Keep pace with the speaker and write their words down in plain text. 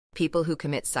People who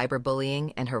commit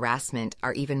cyberbullying and harassment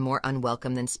are even more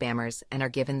unwelcome than spammers and are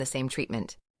given the same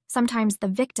treatment. Sometimes the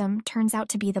victim turns out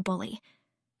to be the bully.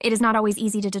 It is not always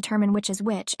easy to determine which is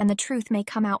which, and the truth may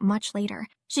come out much later.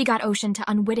 She got Ocean to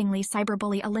unwittingly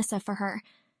cyberbully Alyssa for her.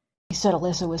 He said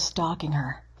Alyssa was stalking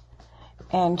her,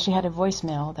 and she had a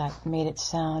voicemail that made it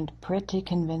sound pretty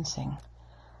convincing.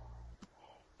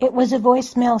 It was a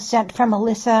voicemail sent from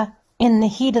Alyssa in the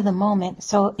heat of the moment,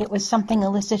 so it was something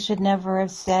Alyssa should never have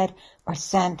said or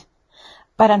sent.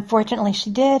 But unfortunately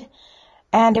she did,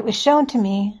 and it was shown to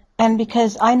me, and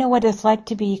because I know what it's like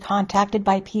to be contacted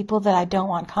by people that I don't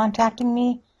want contacting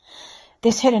me,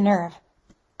 this hit a nerve.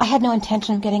 I had no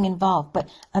intention of getting involved, but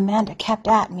Amanda kept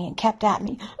at me and kept at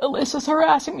me. Alyssa's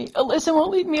harassing me. Alyssa won't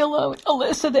leave me alone.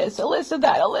 Alyssa this, Alyssa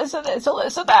that, Alyssa this,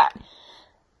 Alyssa that.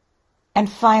 And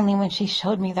finally, when she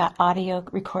showed me that audio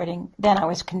recording, then I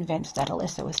was convinced that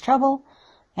Alyssa was trouble,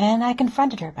 and I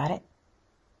confronted her about it.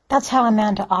 That's how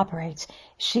Amanda operates.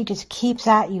 She just keeps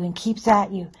at you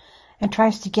and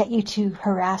tries to get you to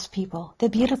harass people. The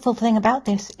beautiful thing about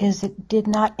this is it did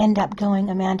not end up going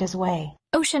Amanda's way.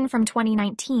 Ocean from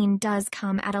 2019 does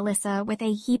come at Alyssa with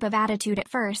a heap of attitude at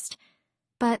first,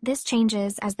 but this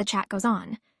changes as the chat goes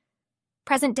on.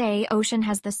 Present day, Ocean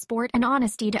has the sport and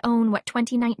honesty to own what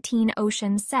 2019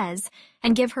 Ocean says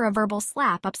and give her a verbal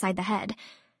slap upside the head.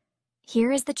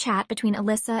 Here is the chat between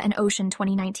Alyssa and Ocean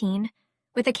 2019,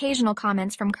 with occasional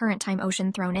comments from current time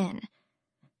Ocean thrown in.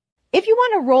 If you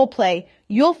want to role play,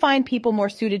 you'll find people more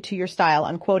suited to your style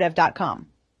on quotev.com.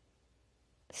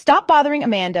 Stop bothering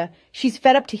Amanda. She's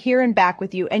fed up to here and back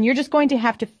with you, and you're just going to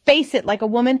have to face it like a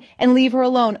woman and leave her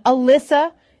alone.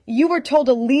 Alyssa, you were told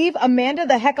to leave Amanda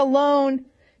the heck alone.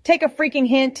 Take a freaking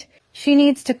hint. She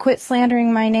needs to quit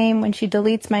slandering my name when she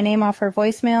deletes my name off her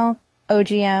voicemail.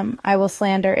 OGM, I will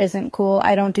slander isn't cool.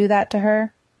 I don't do that to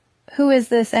her. Who is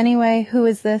this anyway? Who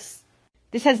is this?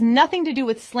 This has nothing to do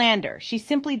with slander. She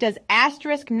simply does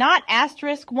asterisk, not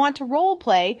asterisk, want to role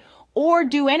play or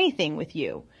do anything with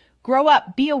you. Grow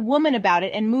up, be a woman about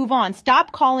it, and move on.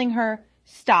 Stop calling her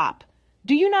stop.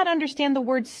 Do you not understand the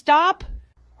word stop?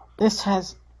 This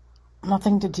has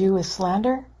nothing to do with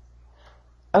slander?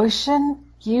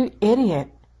 Ocean, you idiot.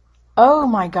 Oh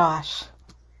my gosh.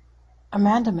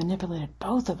 Amanda manipulated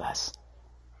both of us.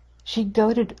 She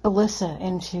goaded Alyssa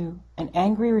into an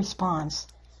angry response,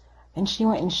 and she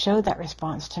went and showed that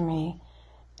response to me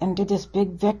and did this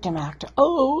big victim act.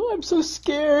 Oh, I'm so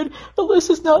scared.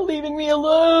 Alyssa's not leaving me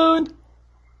alone.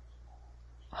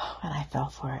 And I fell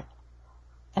for it.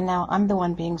 And now I'm the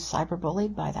one being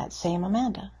cyberbullied by that same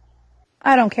Amanda.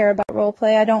 I don't care about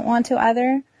roleplay. I don't want to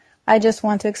either. I just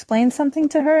want to explain something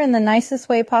to her in the nicest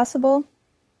way possible.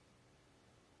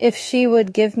 If she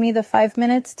would give me the 5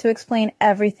 minutes to explain,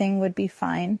 everything would be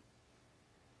fine.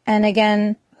 And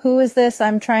again, who is this?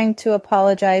 I'm trying to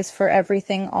apologize for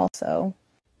everything also.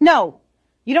 No,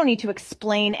 you don't need to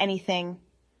explain anything.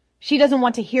 She doesn't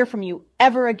want to hear from you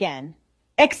ever again.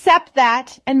 Accept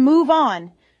that and move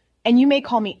on. And you may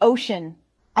call me Ocean.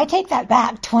 I take that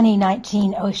back,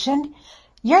 2019 Ocean.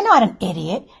 You're not an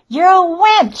idiot. You're a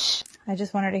wench. I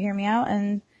just want her to hear me out,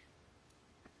 and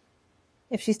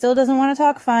if she still doesn't want to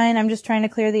talk, fine. I'm just trying to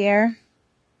clear the air.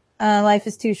 Life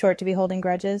is too short to be holding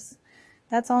grudges.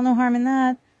 That's all, no harm in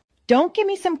that. Don't give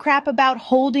me some crap about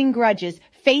holding grudges.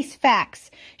 Face facts.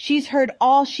 She's heard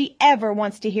all she ever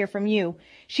wants to hear from you.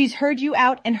 She's heard you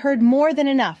out and heard more than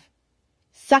enough.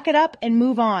 Suck it up and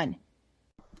move on.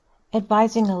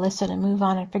 Advising Alyssa to move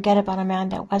on and forget about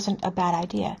Amanda wasn't a bad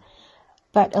idea.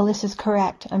 But Alyssa's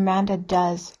correct. Amanda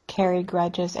does carry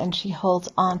grudges, and she holds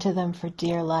on to them for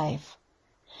dear life.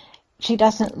 She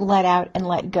doesn't let out and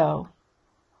let go.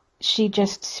 She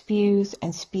just spews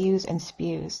and spews and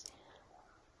spews.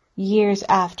 Years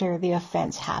after the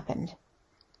offense happened.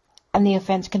 And the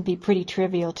offense can be pretty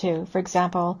trivial, too. For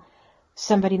example,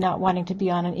 somebody not wanting to be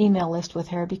on an email list with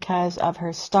her because of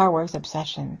her Star Wars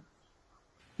obsession.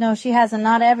 No, she hasn't.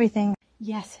 Not everything.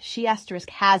 Yes, she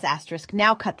asterisk has asterisk.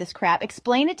 Now cut this crap.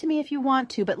 Explain it to me if you want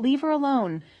to, but leave her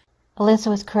alone. Alyssa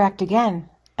was correct again.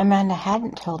 Amanda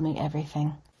hadn't told me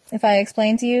everything. If I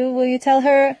explain to you, will you tell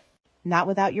her? Not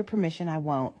without your permission, I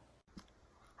won't.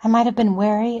 I might have been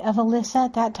wary of Alyssa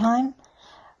at that time,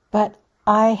 but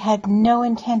I had no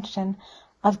intention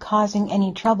of causing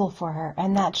any trouble for her,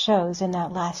 and that shows in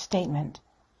that last statement.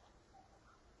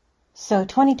 So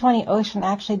 2020 Ocean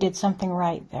actually did something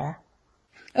right there.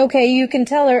 Okay, you can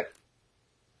tell her.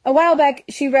 A while back,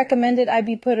 she recommended I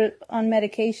be put on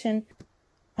medication.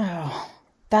 Oh,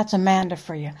 that's Amanda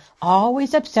for you.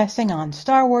 Always obsessing on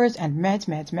Star Wars and meds.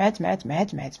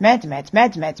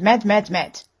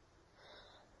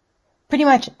 Pretty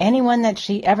much anyone that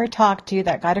she ever talked to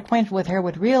that got acquainted with her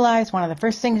would realize one of the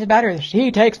first things about her is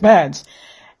she takes meds.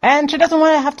 And she doesn't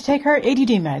want to have to take her ADD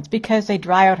meds because they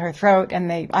dry out her throat and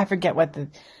I forget what the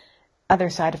other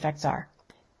side effects are.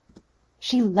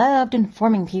 She loved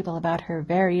informing people about her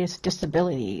various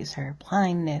disabilities, her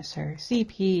blindness, her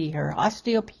CP, her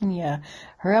osteopenia,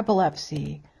 her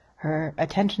epilepsy, her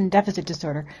attention deficit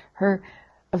disorder, her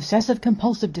obsessive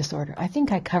compulsive disorder. I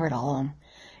think I covered all of them,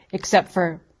 except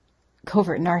for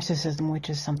covert narcissism, which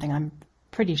is something I'm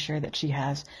pretty sure that she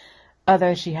has.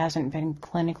 Although she hasn't been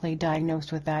clinically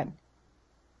diagnosed with that,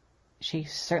 she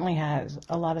certainly has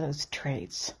a lot of those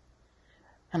traits.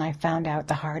 And I found out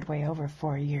the hard way over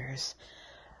 4 years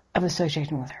of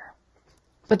association with her.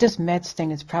 But this meds thing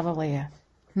is probably a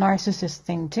narcissist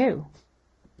thing too.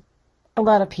 A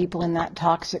lot of people in that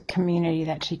toxic community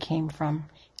that she came from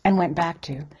and went back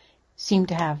to seem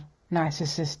to have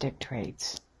narcissistic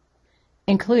traits,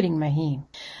 including Maheen.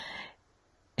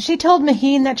 She told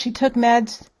Maheen that she took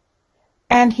meds,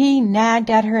 and he nagged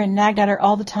at her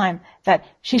all the time that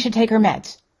she should take her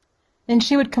meds. Then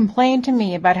she would complain to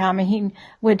me about how Maheen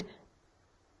would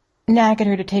nag at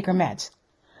her to take her meds.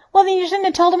 Well, then you shouldn't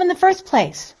have told him in the first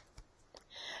place.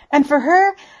 And for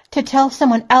her to tell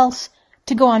someone else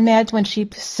to go on meds when she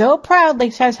so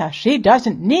proudly says how she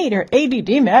doesn't need her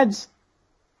ADD meds.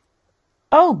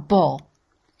 Oh, bull.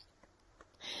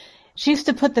 She used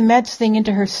to put the meds thing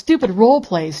into her stupid role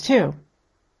plays, too.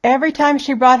 Every time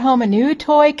she brought home a new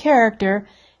toy character,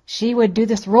 she would do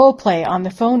this role play on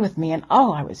the phone with me, and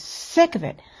oh, I was sick of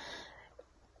it.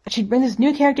 She'd bring this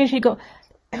new character, and she'd go,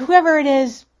 whoever it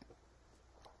is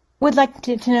would like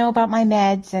to know about my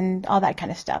meds and all that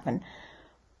kind of stuff. And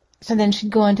so then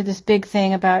she'd go into this big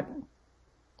thing about,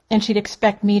 and she'd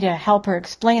expect me to help her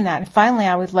explain that. And finally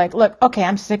I was like, look, okay,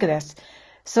 I'm sick of this.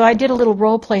 So I did a little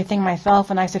role play thing myself,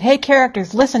 and I said, hey,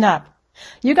 characters, listen up.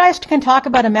 You guys can talk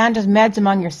about Amanda's meds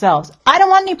among yourselves. I don't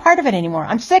want any part of it anymore.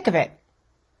 I'm sick of it.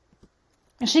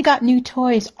 And she got new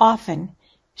toys often.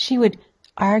 She would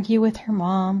argue with her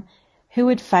mom, who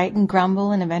would fight and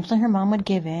grumble, and eventually her mom would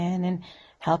give in and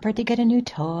help her to get a new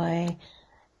toy.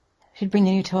 She'd bring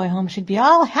the new toy home. She'd be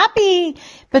all happy.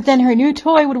 But then her new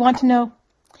toy would want to know,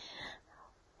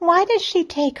 why does she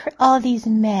take all these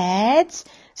meds?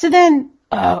 So then,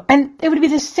 and it would be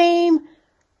the same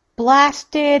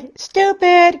blasted,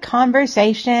 stupid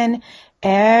conversation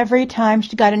every time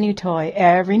she got a new toy.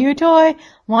 Every new toy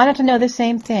wanted to know the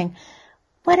same thing.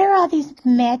 What are all these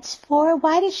meds for?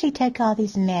 Why does she take all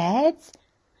these meds?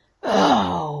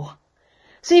 Oh.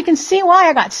 So you can see why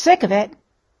I got sick of it.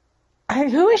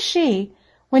 Who is she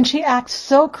when she acts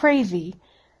so crazy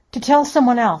to tell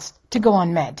someone else to go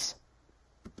on meds?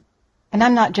 And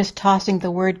I'm not just tossing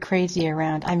the word crazy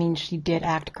around. I mean, she did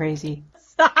act crazy.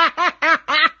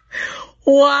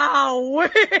 Wow.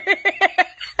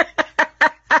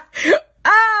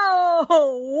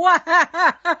 Oh, wow.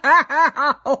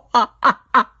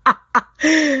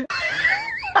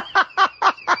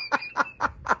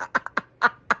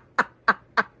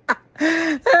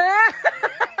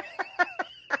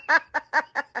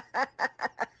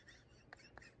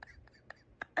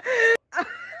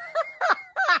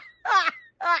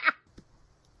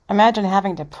 Imagine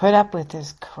having to put up with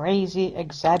this crazy,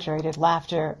 exaggerated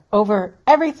laughter over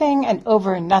everything and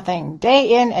over nothing,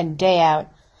 day in and day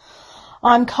out,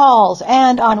 on calls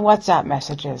and on WhatsApp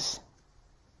messages.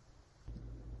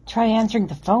 Try answering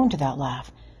the phone to that laugh.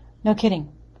 No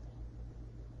kidding.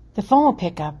 The phone will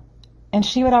pick up, and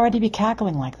she would already be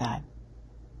cackling like that.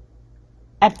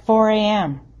 At 4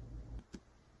 a.m.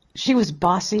 She was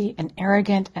bossy and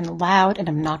arrogant and loud and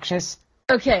obnoxious.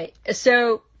 Okay,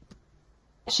 so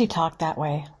she talked that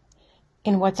way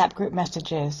in WhatsApp group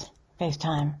messages,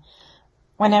 FaceTime,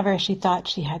 whenever she thought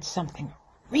she had something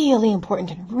really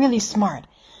important and really smart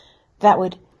that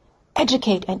would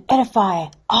educate and edify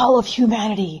all of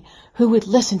humanity who would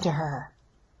listen to her.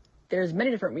 There's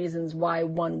many different reasons why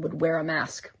one would wear a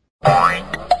mask.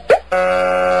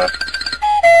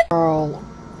 Oh,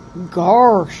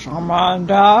 gosh,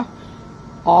 Amanda.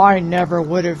 I never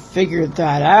would have figured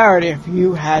that out if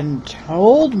you hadn't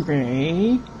told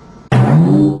me.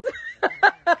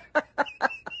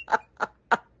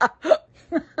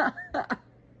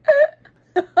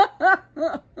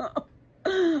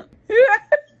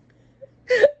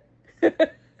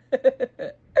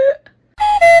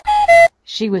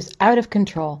 She was out of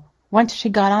control. Once she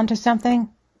got onto something,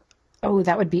 oh,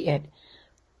 that would be it.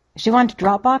 She wanted to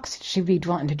Dropbox, she'd be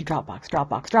wanting to do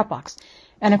Dropbox.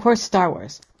 And of course, Star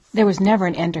Wars. There was never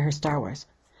an end to her Star Wars.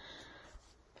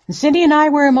 And Cindy and I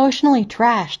were emotionally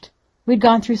trashed. We'd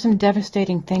gone through some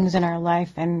devastating things in our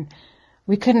life, and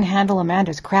We couldn't handle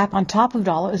Amanda's crap. On top of it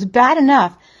all, it was bad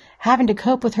enough having to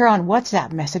cope with her on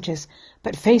WhatsApp messages,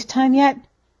 but FaceTime yet?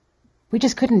 We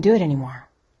just couldn't do it anymore.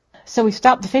 So we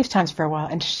stopped the FaceTimes for a while,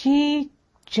 and she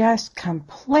just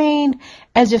complained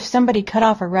as if somebody cut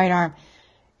off her right arm.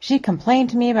 She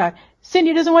complained to me about,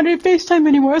 Cindy doesn't want to do FaceTime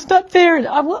anymore. It's not fair.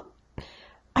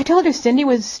 I told her Cindy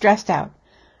was stressed out.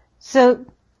 So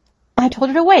I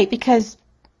told her to wait because,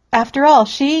 after all,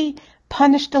 she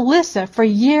punished Alyssa for a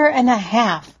year and a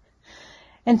half.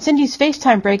 And Cindy's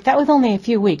FaceTime break, that was only a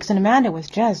few weeks, and Amanda was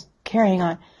just carrying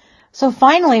on. So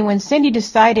finally, when Cindy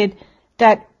decided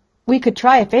that we could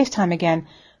try a FaceTime again,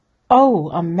 oh,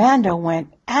 Amanda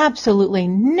went absolutely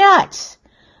nuts.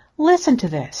 Listen to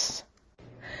this.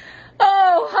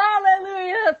 Oh,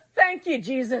 hallelujah. Thank you,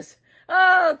 Jesus.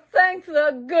 Oh, thank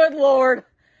the good Lord.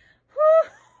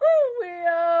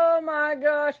 Oh my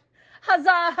gosh.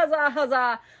 Huzzah, huzzah,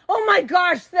 huzzah. Oh my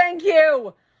gosh, thank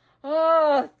you.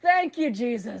 Oh, thank you,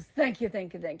 Jesus. Thank you,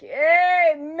 thank you, thank you.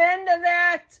 Amen to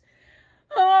that.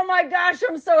 Oh my gosh,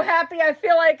 I'm so happy. I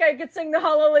feel like I could sing the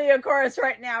Hallelujah chorus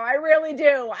right now. I really do.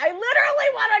 I literally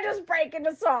want to just break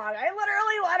into song. I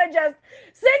literally want to just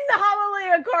sing the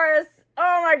Hallelujah chorus.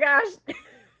 Oh my gosh.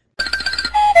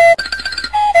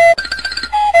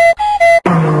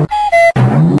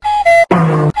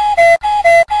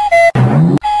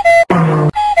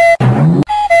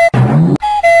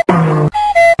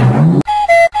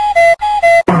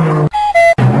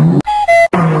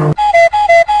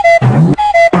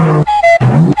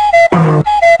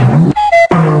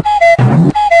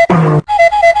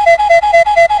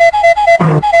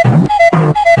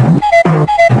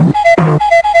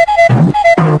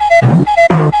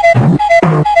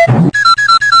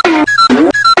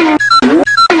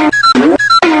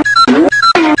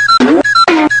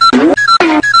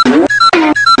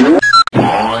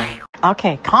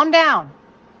 Okay, calm down.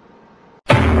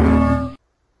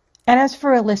 And as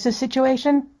for Alyssa's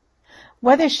situation,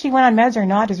 whether she went on meds or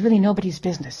not is really nobody's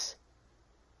business.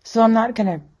 So I'm not going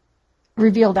to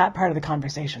reveal that part of the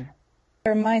conversation.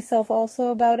 Myself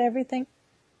also about everything.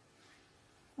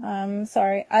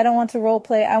 Sorry, I don't want to role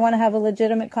play. I want to have a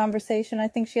legitimate conversation. I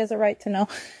think she has a right to know.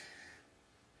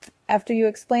 After you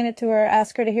explain it to her,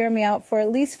 ask her to hear me out for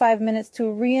at least 5 minutes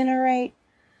to reiterate,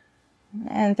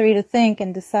 and 3 to think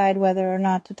and decide whether or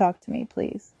not to talk to me,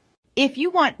 please. If you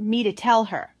want me to tell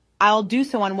her, I'll do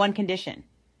so on one condition.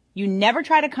 You never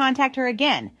try to contact her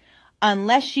again,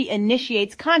 unless she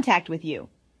initiates contact with you.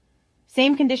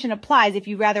 Same condition applies if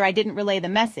you'd rather I didn't relay the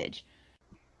message.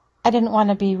 I didn't want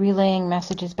to be relaying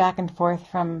messages back and forth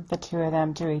from the two of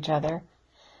them to each other.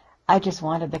 I just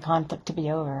wanted the conflict to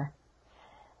be over.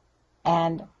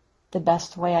 And the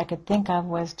best way I could think of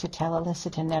was to tell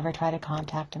Alyssa to never try to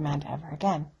contact Amanda ever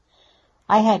again.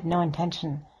 I had no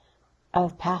intention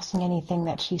of passing anything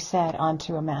that she said on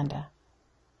to Amanda.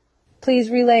 Please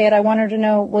relay it. I want her to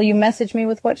know. Will you message me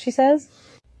with what she says?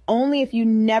 Only if you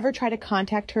never try to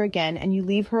contact her again and you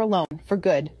leave her alone for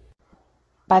good.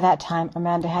 By that time,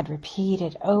 Amanda had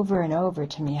repeated over and over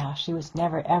to me how she was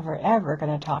never, ever, ever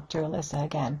going to talk to Alyssa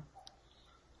again.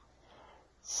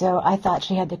 So I thought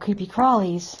she had the creepy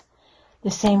crawlies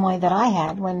the same way that I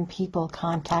had when people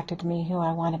contacted me who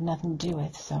I wanted nothing to do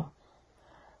with, so.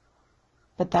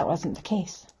 But that wasn't the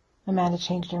case. Amanda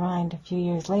changed her mind a few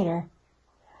years later,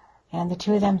 and the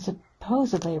two of them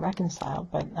supposedly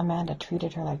reconciled, but Amanda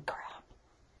treated her like crap.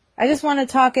 I just want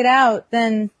to talk it out,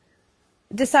 then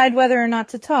decide whether or not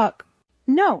to talk.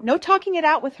 No talking it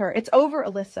out with her. It's over,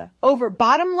 Alyssa. Over.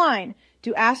 Bottom line.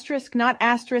 Do asterisk, not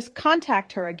asterisk,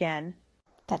 contact her again.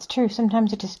 That's true.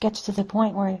 Sometimes it just gets to the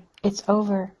point where it's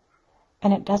over,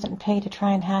 and it doesn't pay to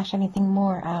try and hash anything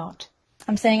more out.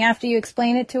 I'm saying after you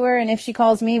explain it to her, and if she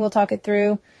calls me, we'll talk it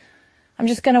through. I'm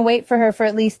just going to wait for her for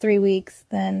at least 3 weeks,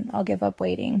 then I'll give up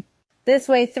waiting. This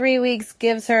way, 3 weeks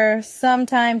gives her some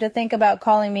time to think about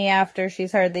calling me after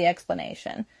she's heard the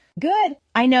explanation. Good.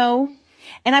 I know.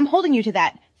 And I'm holding you to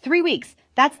that. 3 weeks.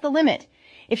 That's the limit.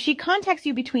 If she contacts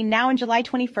you between now and July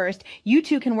 21st, you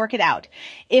two can work it out.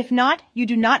 If not, you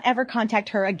do not ever contact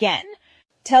her again.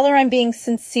 Tell her I'm being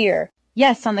sincere.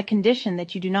 Yes, on the condition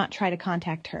that you do not try to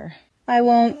contact her. I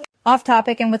won't. Off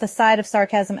topic and with a side of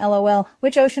sarcasm, LOL.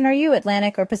 Which ocean are you,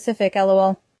 Atlantic or Pacific,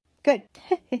 LOL? Good.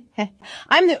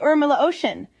 I'm the Urmila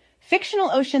Ocean,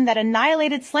 fictional ocean that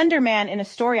annihilated Slender Man in a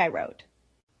story I wrote.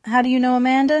 How do you know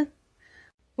Amanda?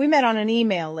 We met on an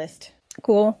email list.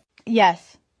 Cool.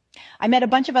 Yes. I met a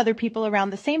bunch of other people around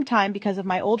the same time because of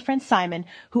my old friend Simon,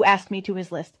 who asked me to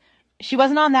his list. She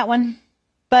wasn't on that one,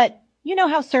 but you know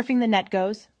how surfing the net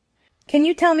goes. Can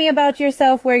you tell me about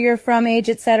yourself, where you're from, age,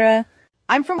 etc.?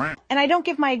 I'm from, and I don't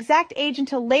give my exact age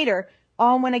until later,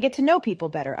 all when I get to know people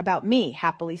better about me,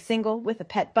 happily single with a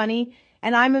pet bunny,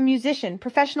 and I'm a musician,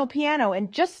 professional piano,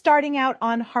 and just starting out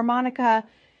on harmonica.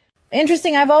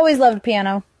 Interesting. I've always loved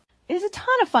piano. It is a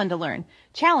ton of fun to learn.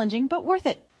 Challenging, but worth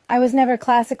it. I was never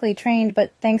classically trained,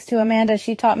 but thanks to Amanda,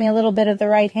 she taught me a little bit of the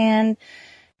right hand.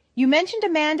 You mentioned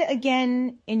Amanda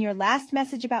again in your last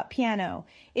message about piano.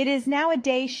 It is now a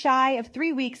day shy of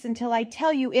 3 weeks until I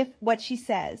tell you what she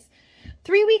says.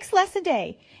 3 weeks less a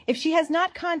day. If she has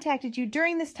not contacted you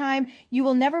during this time, you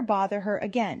will never bother her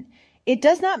again. It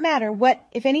does not matter what,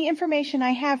 if any, information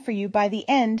I have for you by the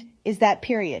end is that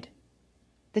period.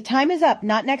 The time is up,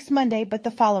 not next Monday, but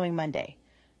the following Monday.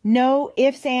 No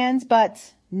ifs, ands,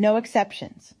 buts, no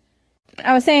exceptions.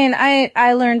 I was saying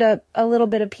I learned a little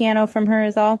bit of piano from her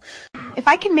is all. If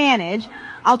I can manage,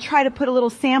 I'll try to put a little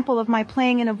sample of my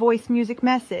playing in a voice music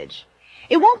message.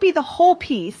 It won't be the whole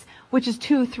piece, which is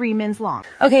 2-3 minutes long.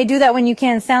 Okay, do that when you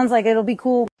can. Sounds like it'll be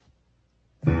cool.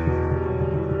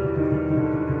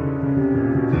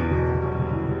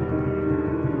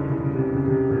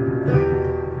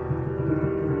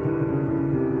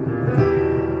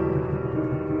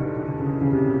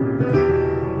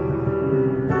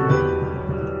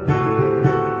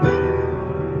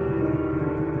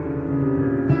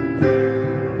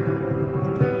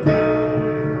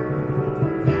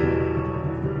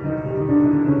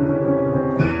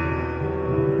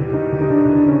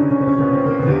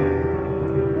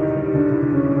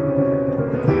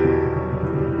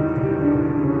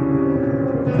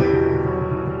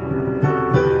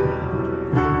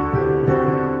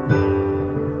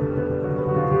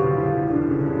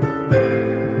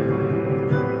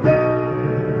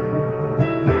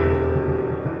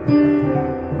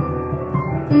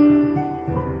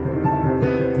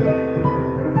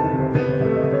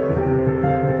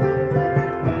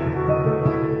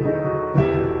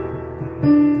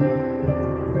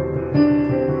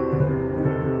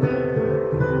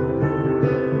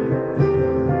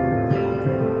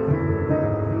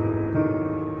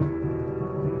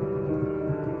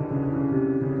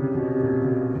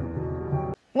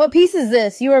 What piece is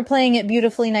this? You are playing it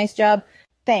beautifully. Nice job.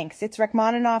 Thanks. It's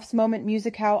Rachmaninoff's Moment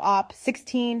Musicale Op.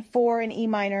 16, 4 in E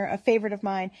minor, a favorite of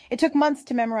mine. It took months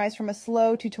to memorize from a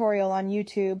slow tutorial on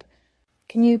YouTube.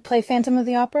 Can you play Phantom of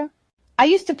the Opera? I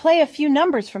used to play a few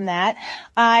numbers from that.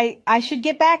 I should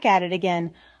get back at it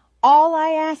again. All I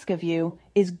ask of you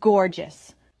is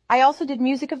gorgeous. I also did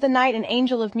Music of the Night and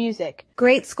Angel of Music.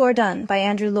 Great score done by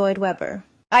Andrew Lloyd Webber.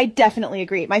 I definitely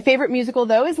agree. My favorite musical,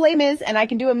 though, is Les Mis, and I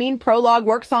can do a mean prologue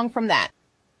work song from that.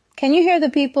 Can you hear the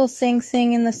people sing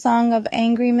in the song of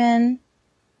Angry Men?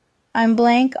 I'm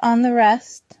blank on the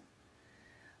rest.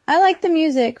 I like the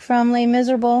music from Les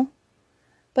Miserables,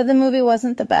 but the movie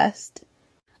wasn't the best.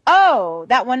 Oh,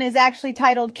 that one is actually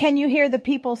titled Can You Hear the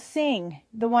People Sing?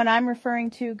 The one I'm referring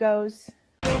to goes...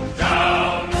 Look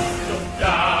down,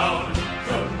 don't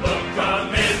look 'em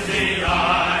in the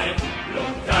eye.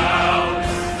 Look down,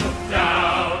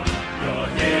 you're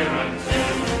here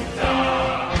until you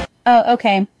die. Oh,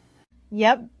 okay.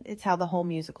 Yep, it's how the whole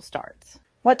musical starts.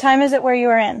 What time is it where you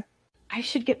are in? I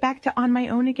should get back to On My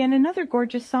Own Again, another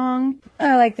gorgeous song.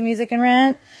 I like the music in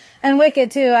Rent. And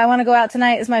Wicked, too. I Want to Go Out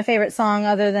Tonight is my favorite song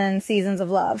other than Seasons of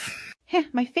Love.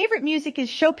 My favorite music is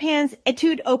Chopin's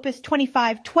Etude Opus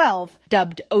 2512,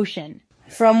 dubbed Ocean.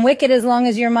 From Wicked, As Long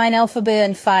as You're Mine, Elphaba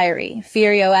and Fiery.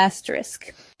 Furio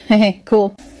asterisk. Hey,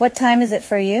 cool. What time is it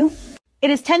for you? It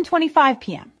is 10:25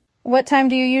 p.m. What time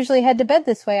do you usually head to bed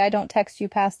this way? I don't text you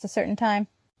past a certain time.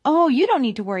 Oh, you don't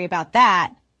need to worry about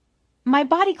that. My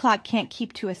body clock can't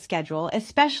keep to a schedule,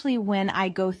 especially when I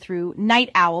go through night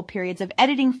owl periods of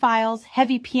editing files,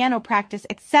 heavy piano practice,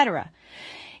 etc.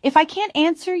 If I can't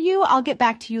answer you, I'll get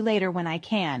back to you later when I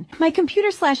can. My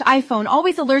computer/iPhone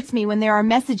always alerts me when there are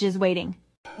messages waiting.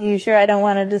 You sure I don't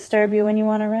want to disturb you when you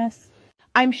want to rest?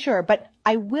 I'm sure, but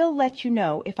I will let you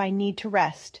know if I need to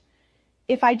rest.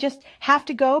 If I just have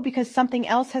to go because something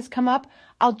else has come up,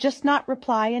 I'll just not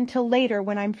reply until later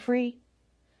when I'm free.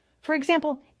 For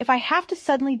example, if I have to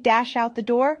suddenly dash out the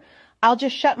door, I'll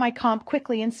just shut my comp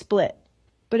quickly and split.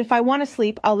 But if I want to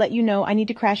sleep, I'll let you know I need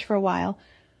to crash for a while.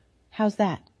 How's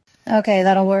that? Okay,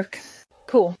 that'll work.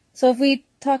 Cool. So if we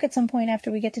talk at some point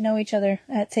after we get to know each other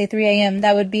at, say, 3 a.m.,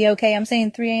 that would be okay. I'm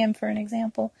saying 3 a.m. for an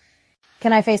example.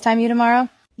 Can I FaceTime you tomorrow?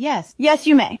 Yes. Yes,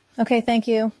 you may. Okay, thank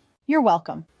you. You're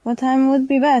welcome. What time would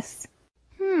be best?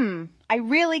 I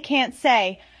really can't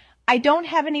say. I don't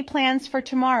have any plans for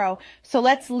tomorrow, so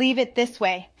let's leave it this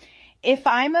way. If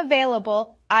I'm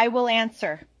available, I will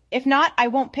answer. If not, I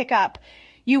won't pick up.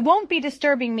 You won't be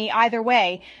disturbing me either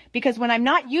way, because when I'm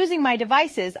not using my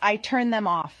devices, I turn them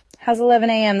off. How's 11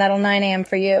 a.m.? That'll 9 a.m.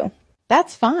 for you.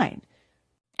 That's fine.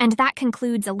 And that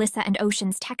concludes Alyssa and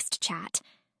Ocean's text chat,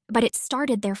 but it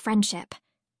started their friendship.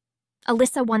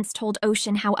 Alyssa once told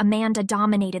Ocean how Amanda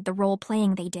dominated the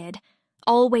role-playing they did,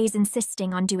 always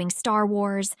insisting on doing Star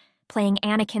Wars, playing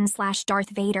Anakin/Darth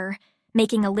Vader,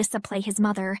 making Alyssa play his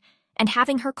mother, and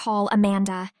having her call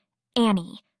Amanda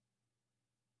Annie.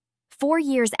 4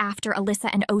 years after Alyssa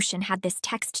and Ocean had this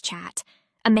text chat,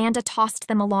 Amanda tossed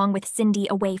them along with Cindy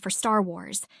away for Star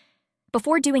Wars.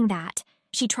 Before doing that,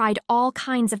 she tried all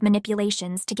kinds of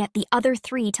manipulations to get the other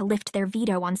three to lift their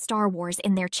veto on Star Wars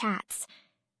in their chats.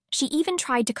 She even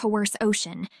tried to coerce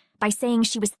Ocean by saying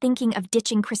she was thinking of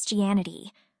ditching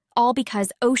Christianity, all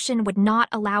because Ocean would not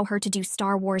allow her to do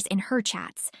Star Wars in her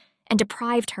chats and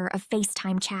deprived her of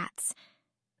FaceTime chats.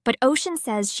 But Ocean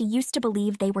says she used to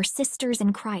believe they were sisters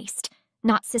in Christ,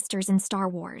 not sisters in Star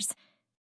Wars.